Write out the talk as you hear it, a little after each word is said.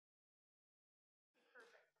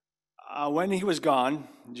When he was gone,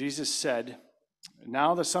 Jesus said,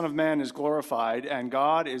 "Now the Son of Man is glorified, and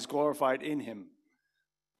God is glorified in him.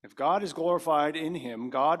 If God is glorified in him,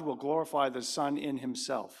 God will glorify the Son in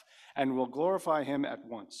himself, and will glorify him at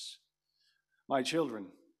once. My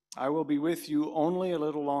children, I will be with you only a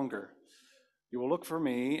little longer. You will look for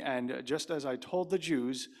me, and just as I told the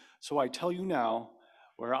Jews, so I tell you now,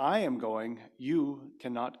 where I am going, you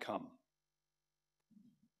cannot come."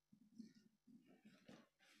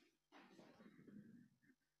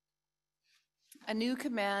 A new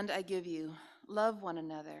command I give you, love one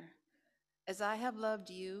another. As I have loved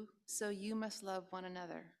you, so you must love one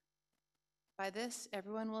another. By this,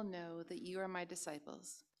 everyone will know that you are my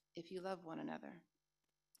disciples, if you love one another.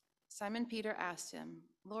 Simon Peter asked him,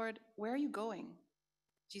 "Lord, where are you going?"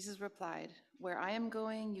 Jesus replied, "Where I am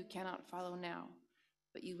going, you cannot follow now,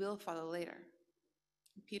 but you will follow later."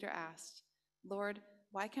 Peter asked, "Lord,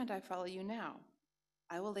 why can't I follow you now?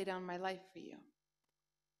 I will lay down my life for you."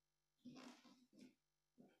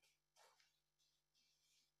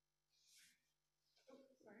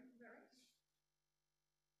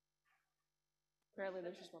 Apparently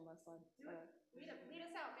there's just one last line. Lead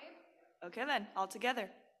us out, babe. Okay then, all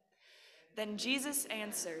together. Then Jesus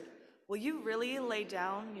answered, "Will you really lay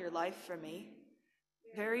down your life for me?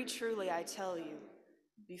 Very truly I tell you,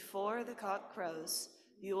 before the cock crows,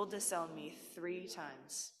 you will disown me 3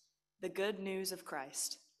 times. The good news of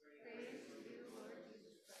Christ.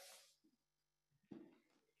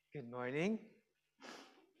 Good morning.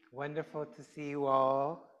 Wonderful to see you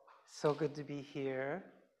all. So good to be here.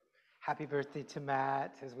 Happy birthday to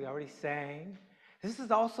Matt, as we already sang. This is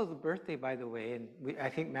also the birthday, by the way, and I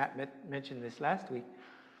think Matt mentioned this last week,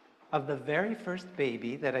 of the very first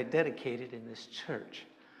baby that I dedicated in this church.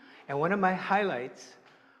 And one of my highlights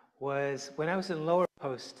was when I was in Lower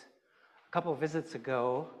Post a couple of visits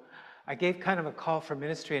ago. I gave kind of a call for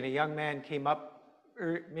ministry, and a young man came up,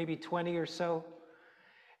 maybe 20 or so.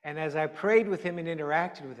 And as I prayed with him and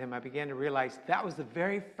interacted with him, I began to realize that was the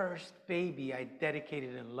very first baby I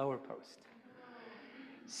dedicated in Lower Post.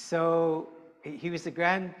 So he was the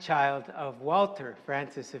grandchild of Walter,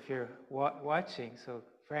 Francis, if you're watching. So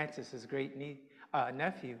Francis is a great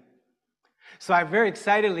nephew. So I very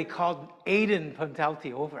excitedly called Aiden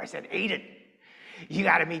Pontalti over. I said, "Aiden, you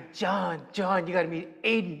got to meet John. John, you got to meet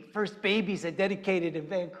Aiden. First babies I dedicated in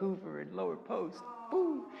Vancouver in Lower Post."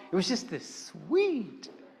 Boom. It was just this sweet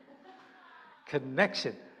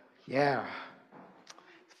connection. Yeah.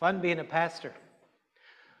 It's fun being a pastor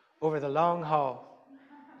over the long haul.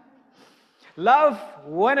 Love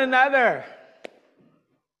one another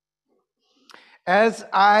as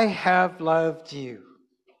I have loved you.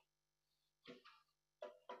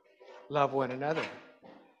 Love one another.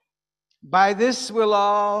 By this will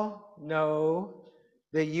all know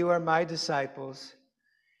that you are my disciples,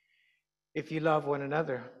 if you love one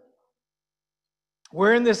another.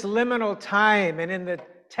 We're in this liminal time, and in the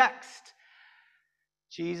text,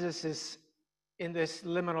 Jesus is in this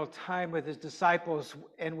liminal time with his disciples,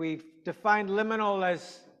 and we've defined liminal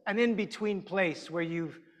as an in-between place where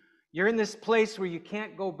you're in this place where you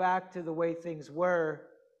can't go back to the way things were,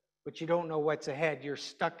 but you don't know what's ahead. You're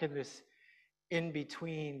stuck in this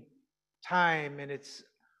in-between time, and it's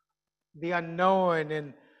the unknown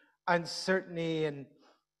and uncertainty, and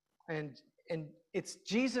it's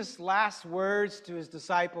Jesus' last words to his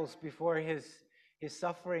disciples before his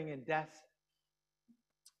suffering and death.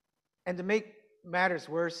 And to make matters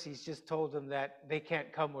worse, he's just told them that they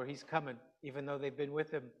can't come where he's coming, even though they've been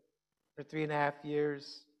with him for 3.5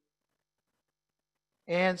 years.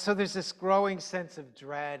 And so there's this growing sense of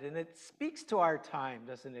dread, and it speaks to our time,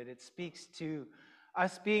 doesn't it? It speaks to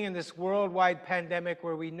us being in this worldwide pandemic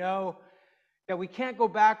where we know that we can't go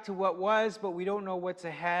back to what was, but we don't know what's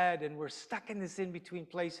ahead, and we're stuck in this in-between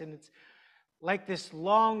place, and it's like this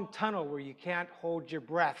long tunnel where you can't hold your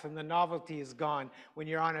breath, and the novelty is gone when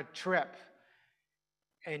you're on a trip,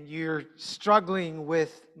 and you're struggling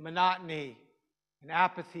with monotony and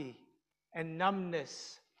apathy and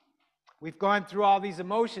numbness. We've gone through all these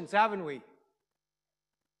emotions, haven't we?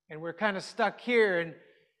 And we're kind of stuck here, and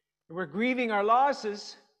we're grieving our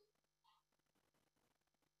losses.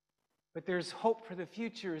 But there's hope for the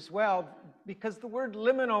future as well, because the word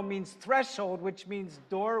liminal means threshold, which means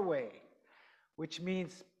doorway, which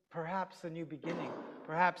means perhaps a new beginning,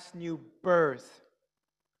 perhaps new birth.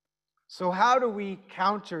 So how do we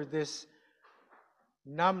counter this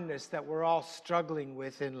numbness that we're all struggling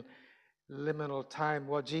with in liminal time?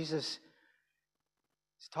 Well, Jesus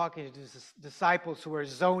is talking to his disciples who are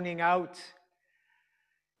zoning out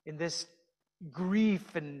in this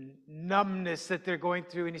grief and numbness that they're going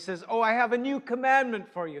through, and he says, "Oh, I have a new commandment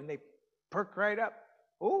for you." And they perk right up.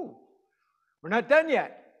 "Oh, We're not done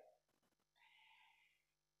yet.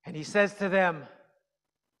 And he says to them,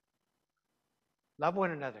 love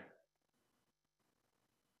one another.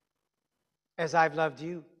 As I've loved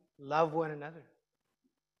you, love one another.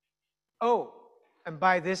 Oh, and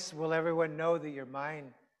by this will everyone know that you're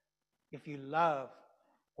mine, if you love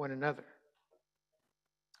one another.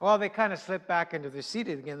 Well, they kind of slip back into their seat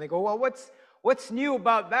again. They go, well, what's new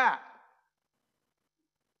about that?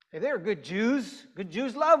 Hey, they're good Jews. Good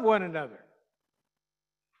Jews love one another.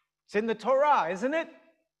 It's in the Torah, isn't it?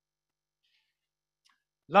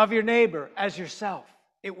 Love your neighbor as yourself.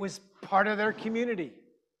 It was part of their community.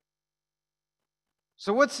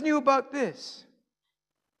 So what's new about this?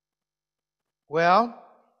 Well,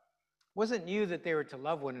 it wasn't new that they were to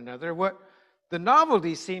love one another. What the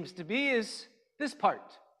novelty seems to be is this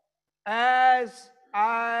part. As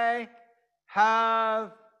I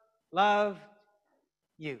have loved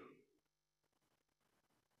you.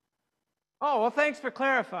 Oh, well, thanks for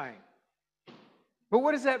clarifying. But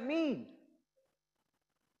what does that mean?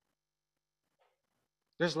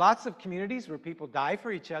 There's lots of communities where people die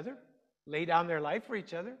for each other, lay down their life for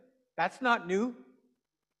each other. That's not new.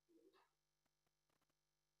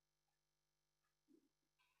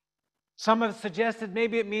 Some have suggested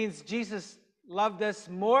maybe it means Jesus loved us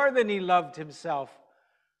more than he loved himself.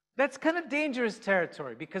 That's kind of dangerous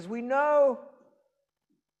territory because we know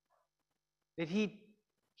that he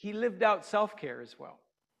lived out self-care as well.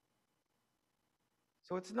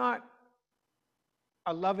 So it's not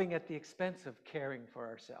a loving at the expense of caring for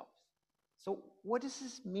ourselves. So what does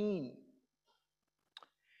this mean?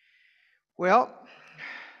 Well,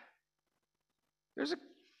 there's a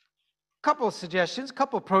couple of suggestions, a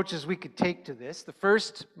couple of approaches we could take to this. The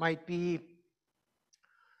first might be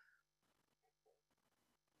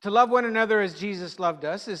to love one another as Jesus loved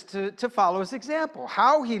us is to follow his example,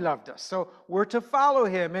 how he loved us. So we're to follow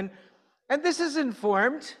him. And this is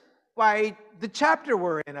informed by the chapter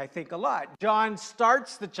we're in, I think, a lot. John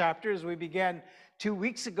starts the chapter, as we began 2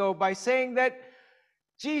 weeks ago, by saying that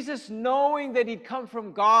Jesus, knowing that he'd come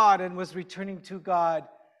from God and was returning to God,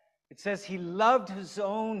 it says he loved his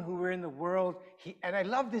own who were in the world. And I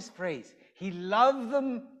love this phrase, he loved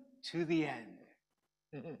them to the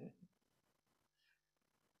end.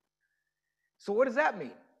 So what does that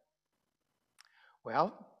mean?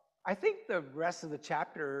 Well, I think the rest of the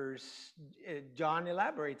chapters, John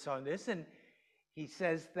elaborates on this, and he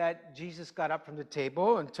says that Jesus got up from the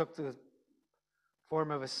table and took the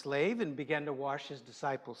form of a slave and began to wash his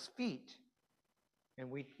disciples' feet.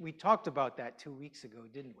 And we talked about that 2 weeks ago,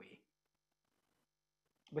 didn't we?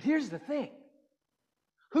 But here's the thing.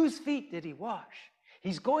 Whose feet did he wash?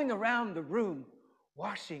 He's going around the room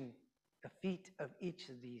washing the feet of each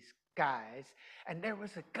of these guys. And there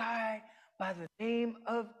was a guy by the name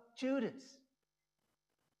of Judas.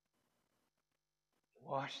 He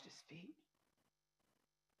washed his feet.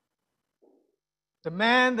 The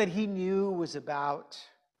man that he knew was about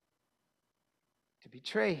to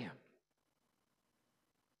betray him.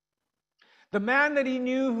 The man that he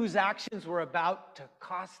knew whose actions were about to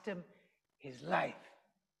cost him his life.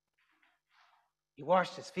 He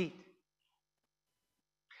washed his feet.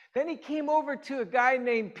 Then he came over to a guy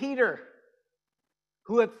named Peter,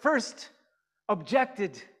 who at first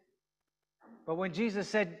objected. But when Jesus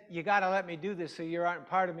said, you got to let me do this so you aren't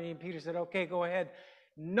part of me, and Peter said, okay, go ahead.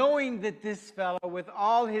 Knowing that this fellow, with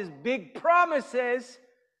all his big promises,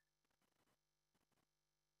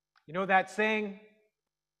 you know that saying,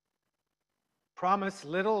 promise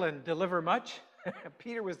little and deliver much?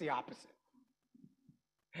 Peter was the opposite.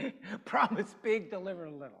 Promise big, deliver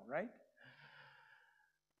little, right?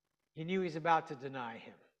 He knew he's about to deny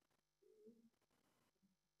him.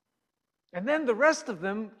 And then the rest of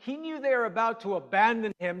them, he knew they were about to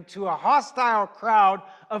abandon him to a hostile crowd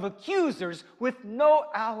of accusers with no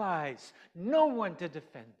allies, no one to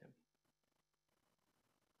defend them.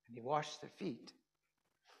 And he washed their feet.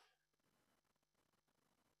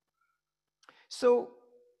 So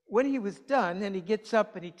when he was done, and he gets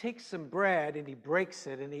up and he takes some bread and he breaks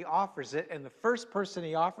it and he offers it, and the first person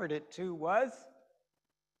he offered it to was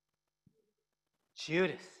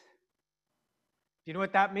Judas. Do you know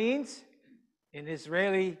what that means? In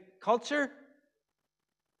Israeli culture,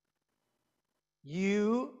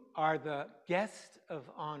 you are the guest of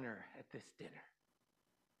honor at this dinner.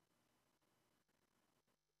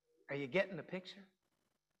 Are you getting the picture?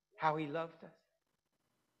 How he loved us?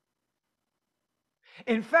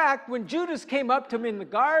 In fact, when Judas came up to him in the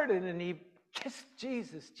garden and he kissed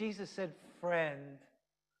Jesus, Jesus said, friend,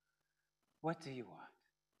 what do you want?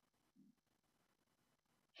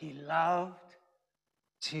 He loved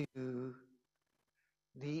to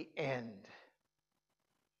the end.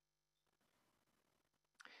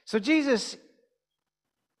 So Jesus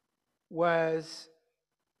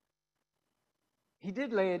he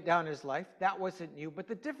did lay it down his life. That wasn't new. But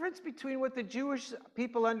the difference between what the Jewish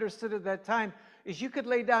people understood at that time is you could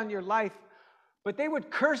lay down your life, but they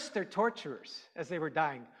would curse their torturers as they were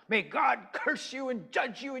dying. May God curse you and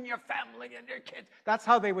judge you and your family and your kids. That's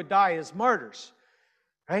how they would die as martyrs,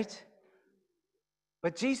 right?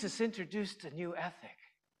 But Jesus introduced a new ethic.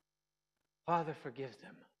 Father, forgive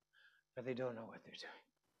them, for they don't know what they're doing.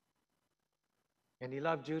 And he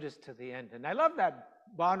loved Judas to the end. And I love that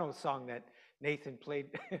Bono song that Nathan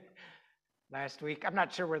played last week. I'm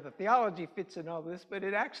not sure where the theology fits in all this, but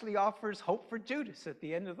it actually offers hope for Judas at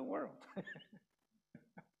the end of the world.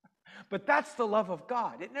 But that's the love of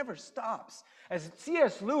God. It never stops. As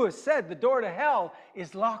C.S. Lewis said, the door to hell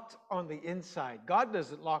is locked on the inside. God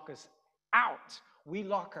doesn't lock us out. We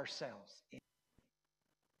lock ourselves in.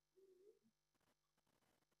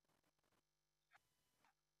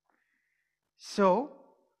 So,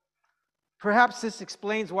 perhaps this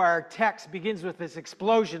explains why our text begins with this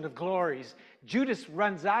explosion of glories. Judas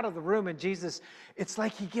runs out of the room, and Jesus, it's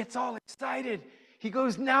like he gets all excited. He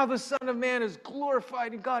goes, now the Son of Man is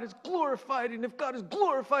glorified, and God is glorified, and if God is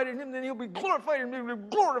glorified in him, then he'll be glorified, and he'll be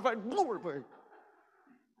glorified, glorified.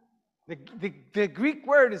 The Greek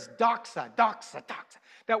word is doxa, doxa, doxa.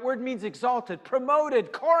 That word means exalted,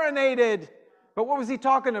 promoted, coronated. But what was he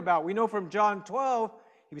talking about? We know from John 12,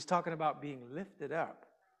 he was talking about being lifted up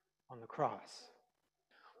on the cross.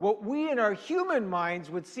 What we in our human minds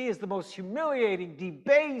would see as the most humiliating,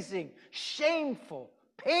 debasing, shameful,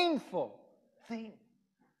 painful thing.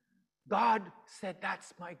 God said,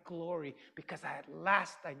 that's my glory, because at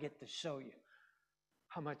last I get to show you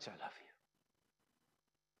how much I love you.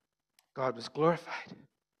 God was glorified.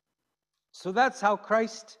 So that's how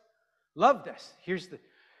Christ loved us.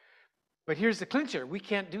 But here's the clincher. We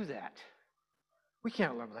can't do that. We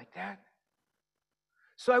can't love like that.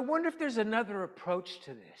 So I wonder if there's another approach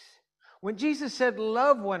to this. When Jesus said,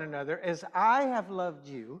 love one another as I have loved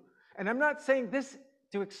you, and I'm not saying this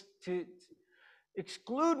to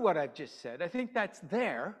exclude what I've just said. I think that's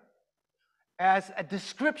there as a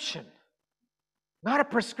description. Not a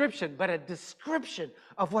prescription, but a description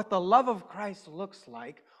of what the love of Christ looks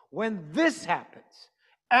like when this happens.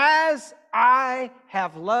 As I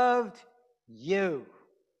have loved you.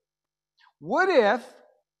 What if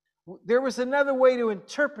there was another way to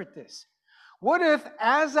interpret this? What if,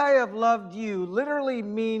 as I have loved you, literally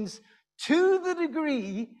means to the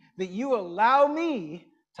degree that you allow me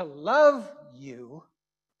to love you,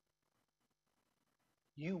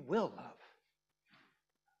 you will love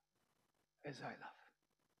as I love.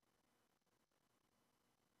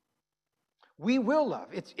 We will love.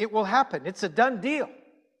 It will happen. It's a done deal.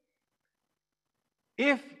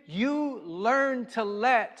 If you learn to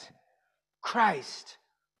let Christ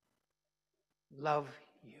love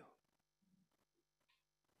you.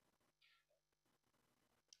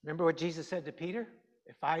 Remember what Jesus said to Peter?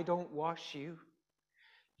 If I don't wash you,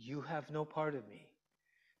 you have no part of me.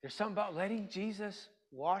 There's something about letting Jesus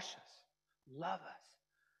wash us, love us.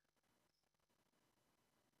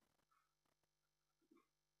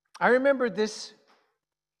 I remember this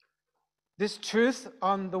truth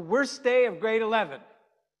on the worst day of grade 11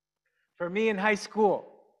 for me in high school.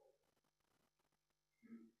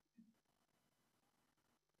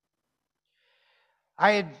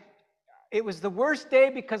 It was the worst day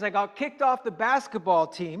because I got kicked off the basketball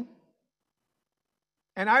team,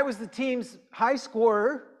 and I was the team's high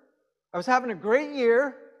scorer. I was having a great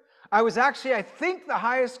year. I was actually, I think, the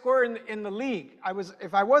highest scorer in the league.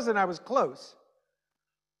 If I wasn't, I was close.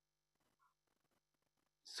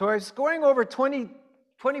 So I was scoring over 20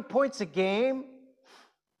 points a game.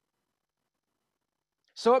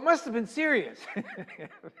 So it must have been serious.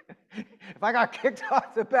 If I got kicked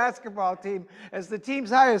off the basketball team as the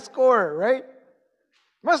team's highest scorer, right?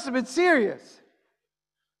 Must have been serious.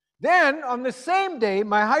 Then, on the same day,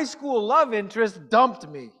 my high school love interest dumped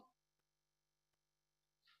me.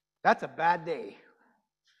 That's a bad day.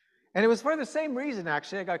 And it was for the same reason,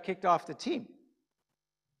 actually, I got kicked off the team.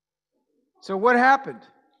 So what happened?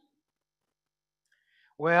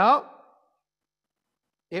 Well,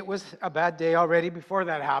 it was a bad day already before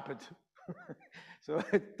that happened. So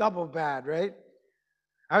it's double bad, right?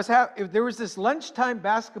 There was this lunchtime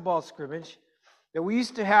basketball scrimmage that we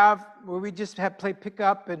used to have where we just had play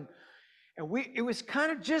pickup, and it was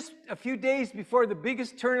kind of just a few days before the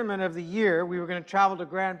biggest tournament of the year. We were going to travel to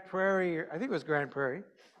Grand Prairie, I think it was Grand Prairie,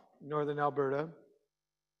 northern Alberta.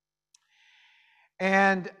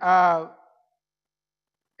 And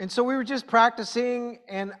so we were just practicing,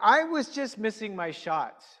 and I was just missing my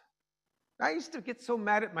shots. I used to get so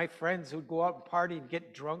mad at my friends who'd go out and party and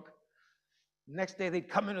get drunk. The next day they'd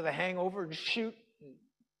come into the hangover and shoot. And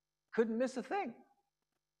couldn't miss a thing.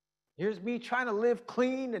 Here's me trying to live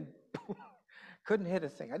clean and couldn't hit a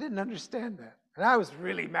thing. I didn't understand that. And I was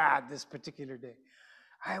really mad this particular day.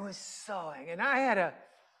 I was so angry. And I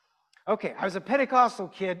was a Pentecostal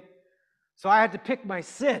kid, so I had to pick my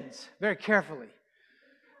sins very carefully.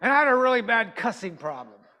 And I had a really bad cussing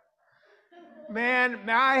problem. Man,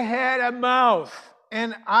 I had a mouth.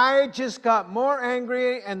 And I just got more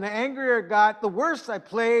angry, and the angrier it got, the worse I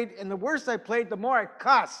played, and the worse I played, the more I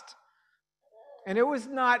cussed. And it was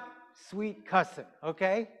not sweet cussing,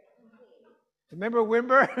 okay? Remember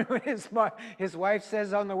Wimber, when his wife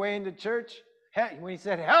says on the way into church, when he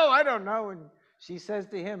said, hell, I don't know, and she says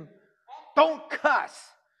to him, don't cuss.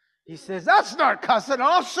 He says, that's not cussing,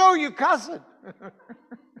 I'll show you cussing.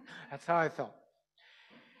 That's how I felt.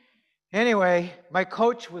 Anyway, my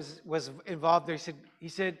coach was involved there.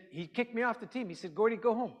 He kicked me off the team. He said, Gordie,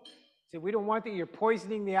 go home. He said, we don't want that. You're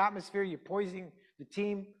poisoning the atmosphere. You're poisoning the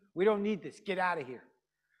team. We don't need this. Get out of here.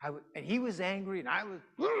 And he was angry, and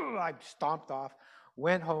I stomped off,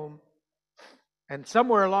 went home. And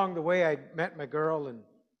somewhere along the way, I met my girl, and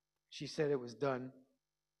she said it was done.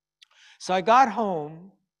 So I got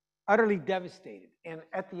home, utterly devastated, and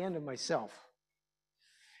at the end of myself.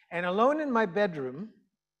 And alone in my bedroom,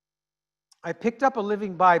 I picked up a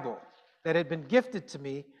living Bible that had been gifted to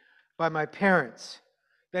me by my parents,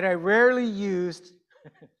 that I rarely used,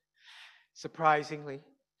 surprisingly.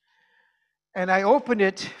 And I opened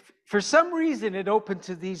it. For some reason, it opened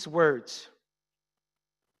to these words.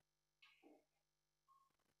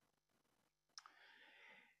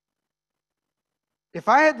 If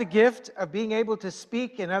I had the gift of being able to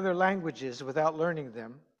speak in other languages without learning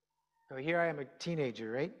them, so here I am a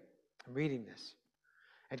teenager, right? I'm reading this.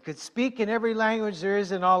 And could speak in every language there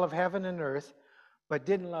is in all of heaven and earth, but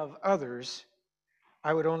didn't love others,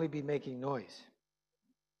 I would only be making noise.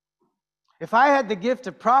 If I had the gift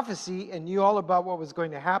of prophecy and knew all about what was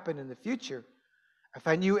going to happen in the future, if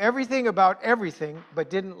I knew everything about everything, but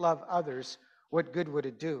didn't love others, what good would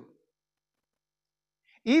it do?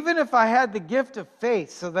 Even if I had the gift of faith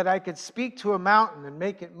so that I could speak to a mountain and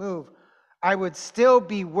make it move, I would still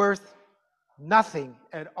be worth nothing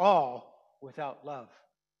at all without love.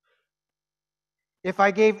 If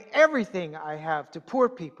I gave everything I have to poor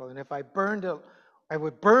people, and if I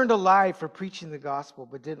would burn alive for preaching the gospel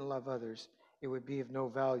but didn't love others, it would be of no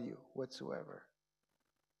value whatsoever.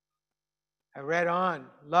 I read on.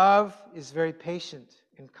 Love is very patient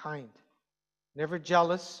and kind, never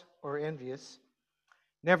jealous or envious,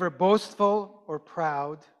 never boastful or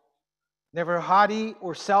proud, never haughty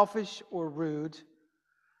or selfish or rude.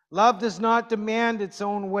 Love does not demand its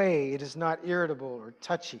own way. It is not irritable or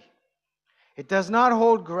touchy. It does not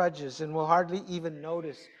hold grudges and will hardly even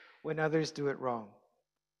notice when others do it wrong.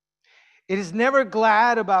 It is never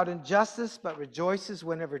glad about injustice, but rejoices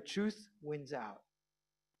whenever truth wins out.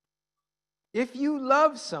 If you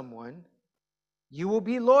love someone, you will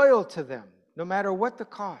be loyal to them, no matter what the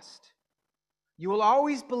cost. You will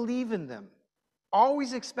always believe in them,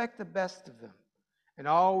 always expect the best of them, and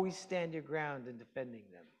always stand your ground in defending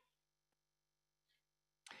them.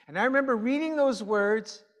 And I remember reading those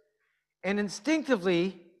words, and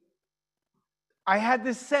instinctively, I had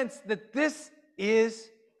this sense that this is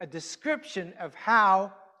a description of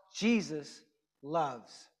how Jesus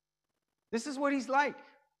loves. This is what he's like.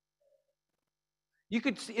 You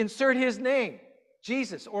could insert his name.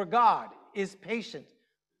 Jesus or God is patient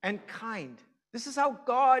and kind. This is how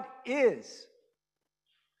God is.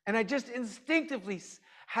 And I just instinctively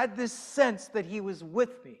had this sense that he was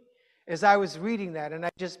with me as I was reading that. And I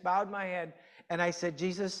just bowed my head and I said,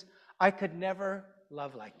 Jesus, I could never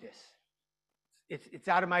love like this. It's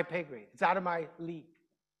out of my pay grade. It's out of my league.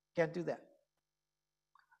 Can't do that.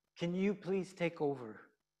 Can you please take over?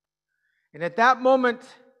 And at that moment,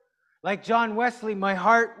 like John Wesley, my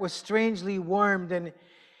heart was strangely warmed, and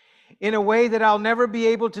in a way that I'll never be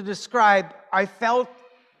able to describe, I felt,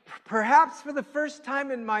 perhaps for the first time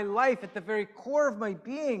in my life, at the very core of my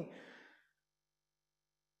being,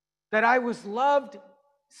 that I was loved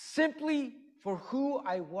simply for who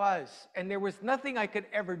I was, and there was nothing I could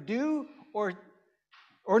ever do or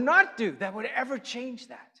not do that would ever change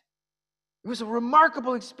that. It was a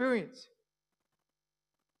remarkable experience.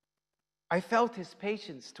 I felt his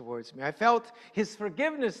patience towards me. I felt his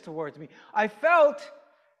forgiveness towards me. I felt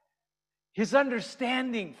his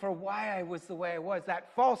understanding for why I was the way I was.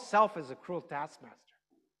 That false self is a cruel taskmaster.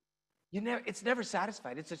 It's never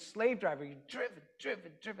satisfied. It's a slave driver. You're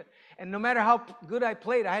driven. And no matter how good I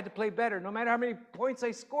played, I had to play better. No matter how many points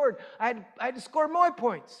I scored, I had to score more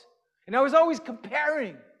points. And I was always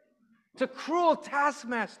comparing. It's a cruel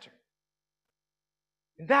taskmaster.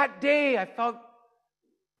 And that day I felt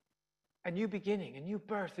a new beginning, a new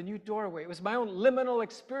birth, a new doorway. It was my own liminal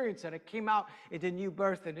experience, and I came out into new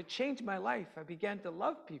birth, and it changed my life. I began to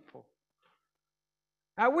love people.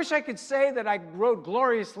 I wish I could say that I rode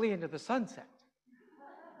gloriously into the sunset.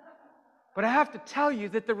 But I have to tell you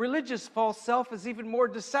that the religious false self is even more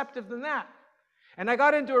deceptive than that. And I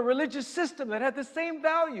got into a religious system that had the same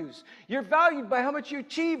values. You're valued by how much you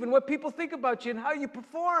achieve and what people think about you and how you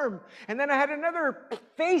perform. And then I had another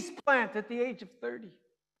face plant at the age of 30.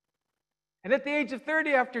 And at the age of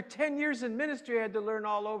 30, after 10 years in ministry, I had to learn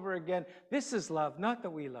all over again. This is love, not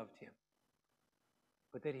that we loved him,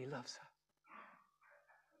 but that he loves us.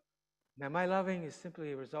 Now, my loving is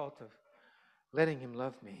simply a result of letting him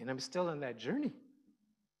love me, and I'm still on that journey.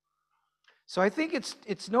 So I think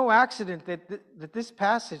it's no accident that this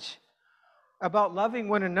passage about loving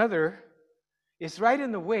one another is right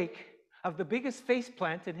in the wake of the biggest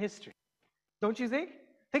faceplant in history. Don't you think?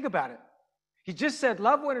 Think about it. He just said,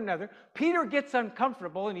 love one another. Peter gets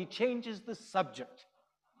uncomfortable and he changes the subject.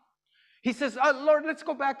 He says, Lord, let's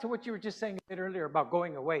go back to what you were just saying a bit earlier about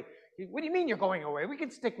going away. What do you mean you're going away? We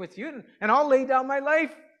can stick with you and I'll lay down my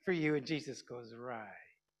life for you. And Jesus goes,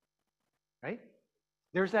 right?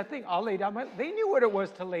 There's that thing, I'll lay down my life. They knew what it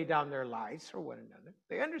was to lay down their lives for one another.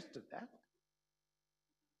 They understood that.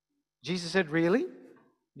 Jesus said, really?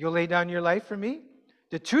 You'll lay down your life for me?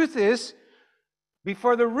 The truth is,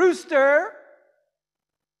 before the rooster,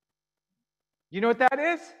 you know what that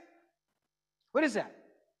is? What is that?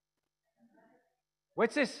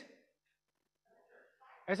 What's this?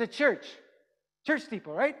 As a church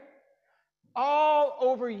steeple, right? All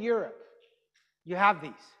over Europe, you have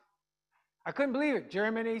these. I couldn't believe it.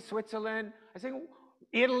 Germany, Switzerland. I was saying,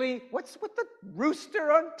 Italy. What's with the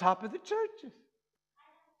rooster on top of the churches?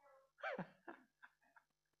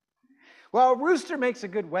 Well, a rooster makes a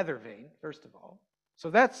good weather vane, first of all.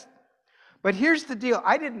 But here's the deal.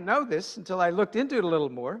 I didn't know this until I looked into it a little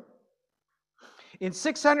more. In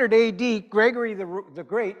 600 AD, Gregory the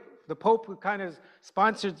Great, the Pope who kind of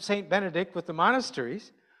sponsored St. Benedict with the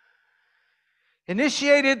monasteries,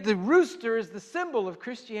 initiated the rooster as the symbol of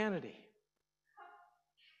Christianity.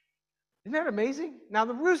 Isn't that amazing? Now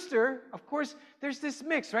the rooster, of course, there's this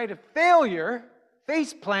mix, right? Of failure,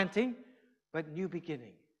 face planting, but new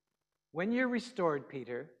beginning. When you're restored,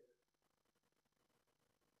 Peter,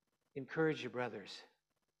 encourage your brothers.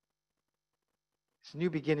 It's a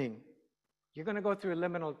new beginning. You're going to go through a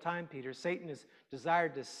liminal time, Peter. Satan has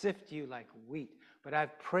desired to sift you like wheat, but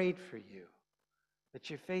I've prayed for you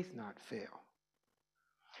that your faith not fail.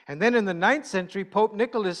 And then in the 9th century, Pope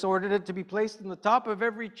Nicholas ordered it to be placed on the top of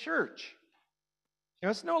every church. You know,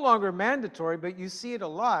 it's no longer mandatory, but you see it a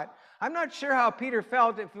lot. I'm not sure how Peter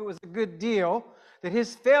felt, if it was a good deal, that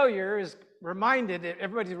his failure is reminded,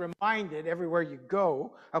 everybody's reminded everywhere you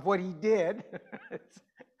go of what he did.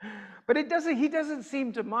 But he doesn't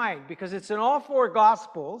seem to mind, because it's in all 4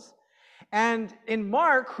 Gospels. And in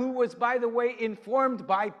Mark, who was, by the way, informed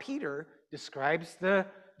by Peter, describes the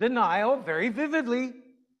Nile very vividly.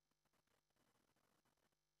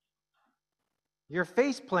 Your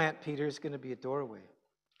face plant, Peter, is going to be a doorway.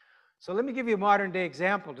 So let me give you a modern day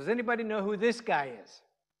example. Does anybody know who this guy is?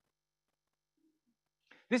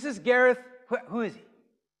 This is Gareth. Who is he?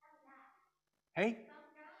 Hey?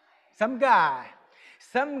 Some guy.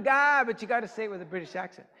 Some guy, but you got to say it with a British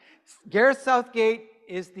accent. Gareth Southgate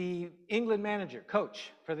is the England manager,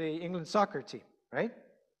 coach for the England soccer team, right?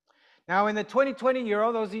 Now, in the 2020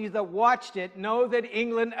 Euro, those of you that watched it know that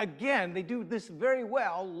England, again, they do this very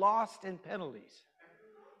well, lost in penalties,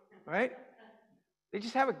 right? They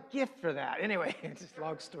just have a gift for that. Anyway, it's just a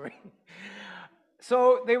long story.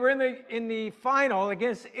 So they were in the final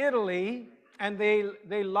against Italy, and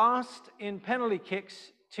they lost in penalty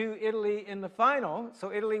kicks to Italy in the final.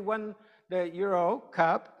 So Italy won the Euro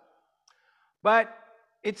Cup. But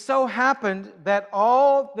it so happened that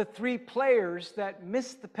all the 3 players that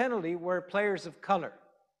missed the penalty were players of color.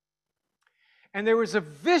 And there was a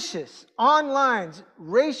vicious online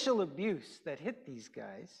racial abuse that hit these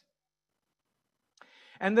guys.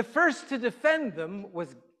 And the first to defend them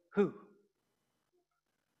was who?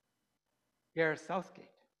 Gareth Southgate.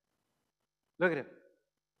 Look at him.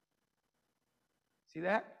 See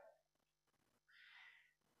that?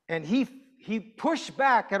 And he pushed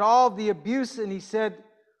back at all the abuse, and he said,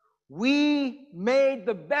 we made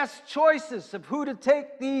the best choices of who to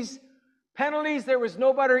take these penalties. There was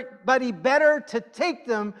nobody better to take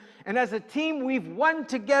them. And as a team, we've won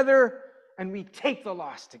together, and we take the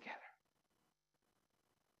loss together.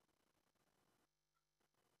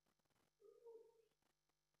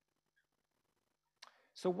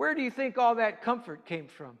 So where do you think all that comfort came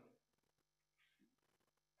from?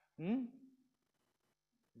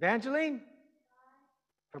 Evangeline?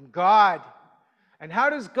 From God. And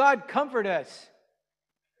how does God comfort us?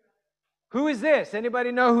 Who is this?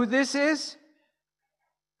 Anybody know who this is?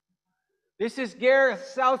 This is Gareth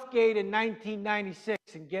Southgate in 1996.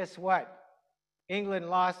 And guess what?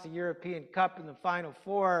 England lost the European Cup in the Final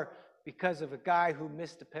Four because of a guy who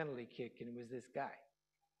missed a penalty kick, and it was this guy.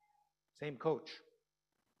 Same coach.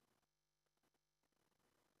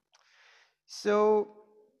 So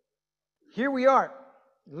here we are,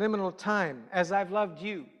 liminal time. As I've loved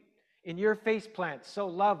you in your face plant, so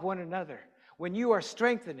love one another. When you are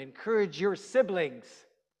strengthened, encourage your siblings.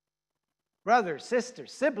 Brothers,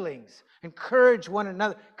 sisters, siblings, encourage one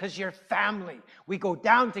another because you're family. We go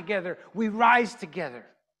down together, we rise together.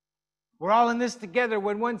 We're all in this together.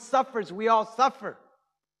 When one suffers, we all suffer.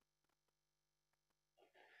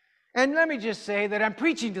 And let me just say that I'm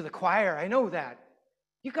preaching to the choir. I know that.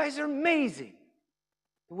 You guys are amazing.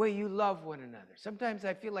 The way you love one another. Sometimes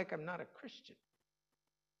I feel like I'm not a Christian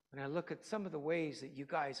when I look at some of the ways that you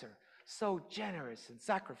guys are so generous and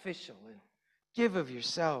sacrificial and give of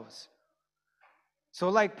yourselves. So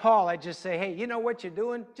like Paul, I just say, hey, you know what you're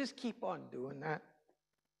doing? Just keep on doing that.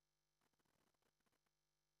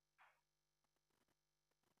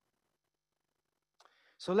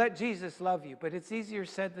 So let Jesus love you, but it's easier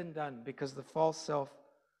said than done because the false self,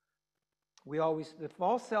 the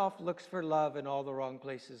false self looks for love in all the wrong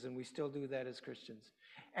places, and we still do that as Christians.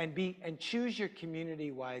 And choose your community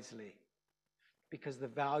wisely, because the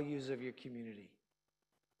values of your community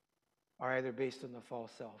are either based on the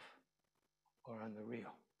false self or on the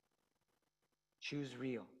real. Choose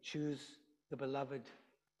real. Choose the beloved.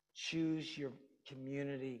 Choose your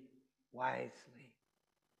community wisely.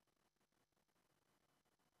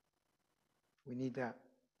 We need that.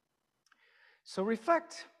 So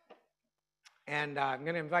reflect. And I'm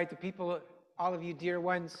going to invite the people, all of you dear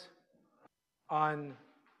ones, on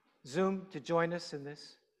Zoom to join us in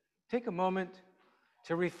this. Take a moment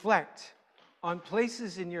to reflect on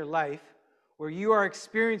places in your life where you are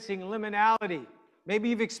experiencing liminality. Maybe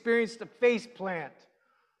you've experienced a face plant,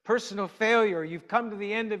 personal failure, you've come to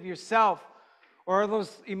the end of yourself, or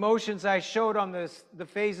those emotions I showed on the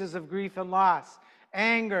phases of grief and loss,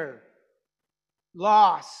 anger,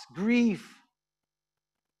 loss, grief.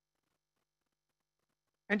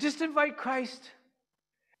 And just invite Christ,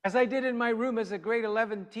 as I did in my room as a grade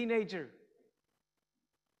 11 teenager,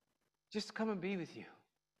 just to come and be with you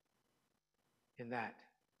in that.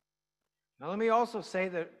 Now let me also say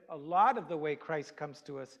that a lot of the way Christ comes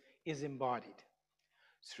to us is embodied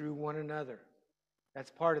through one another. That's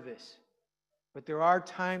part of this. But there are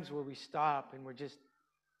times where we stop and we're just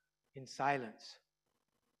in silence.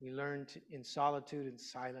 We learn in solitude and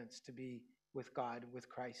silence to be with God, with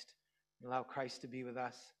Christ, and allow Christ to be with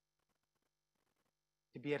us,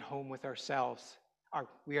 to be at home with ourselves.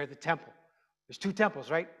 We are the temple. There's two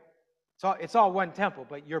temples, right? It's all one temple,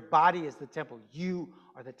 but your body is the temple. You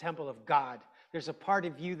are the temple of God. There's a part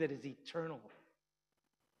of you that is eternal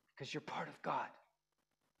because you're part of God.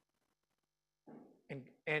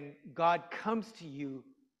 And God comes to you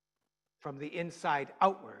from the inside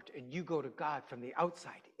outward, and you go to God from the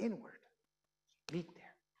outside inward. Meet there.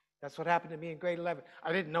 That's what happened to me in grade 11.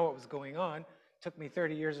 I didn't know what was going on. It took me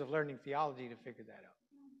 30 years of learning theology to figure that out.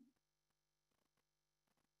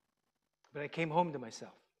 But I came home to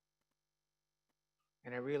myself.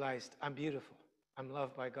 And I realized I'm beautiful. I'm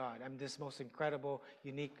loved by God. I'm this most incredible,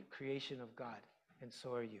 unique creation of God. And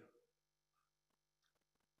so are you.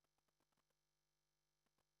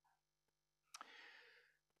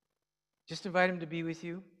 Just invite him to be with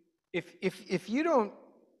you.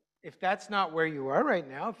 If that's not where you are right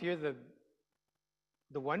now, if you're the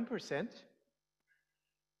 1%,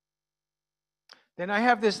 then I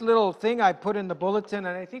have this little thing I put in the bulletin,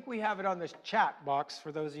 and I think we have it on the chat box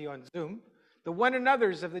for those of you on Zoom. The one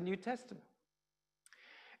another's of the New Testament.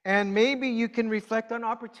 And maybe you can reflect on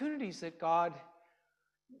opportunities that God...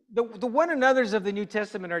 The one another's of the New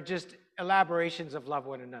Testament are just elaborations of love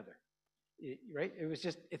one another. Right?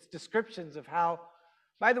 It's descriptions of how...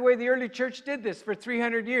 By the way, the early church did this for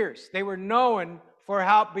 300 years. They were known for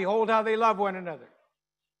behold how they love one another.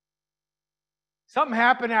 Something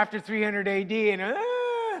happened after 300 AD,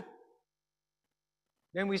 and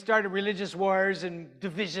then we started religious wars and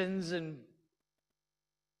divisions,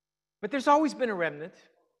 but there's always been a remnant.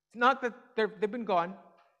 It's not that they've been gone.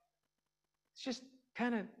 It's just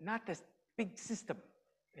kind of not this big system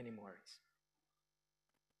anymore. It's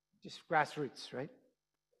just grassroots, right?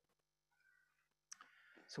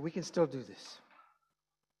 So we can still do this.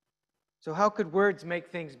 So how could words make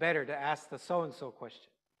things better, to ask the so-and-so question?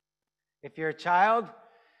 If you're a child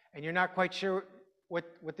and you're not quite sure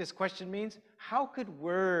what this question means, how could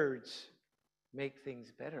words make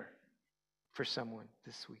things better for someone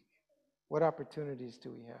this week? What opportunities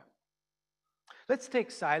do we have? Let's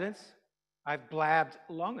take silence. I've blabbed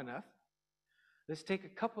long enough. Let's take a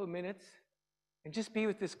couple of minutes and just be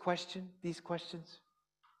with this question, these questions.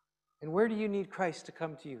 And where do you need Christ to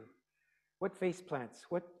come to you? What face plants?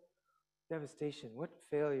 What devastation? What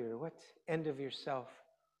failure? What end of yourself?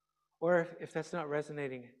 Or if that's not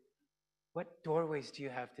resonating, what doorways do you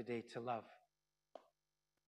have today to love?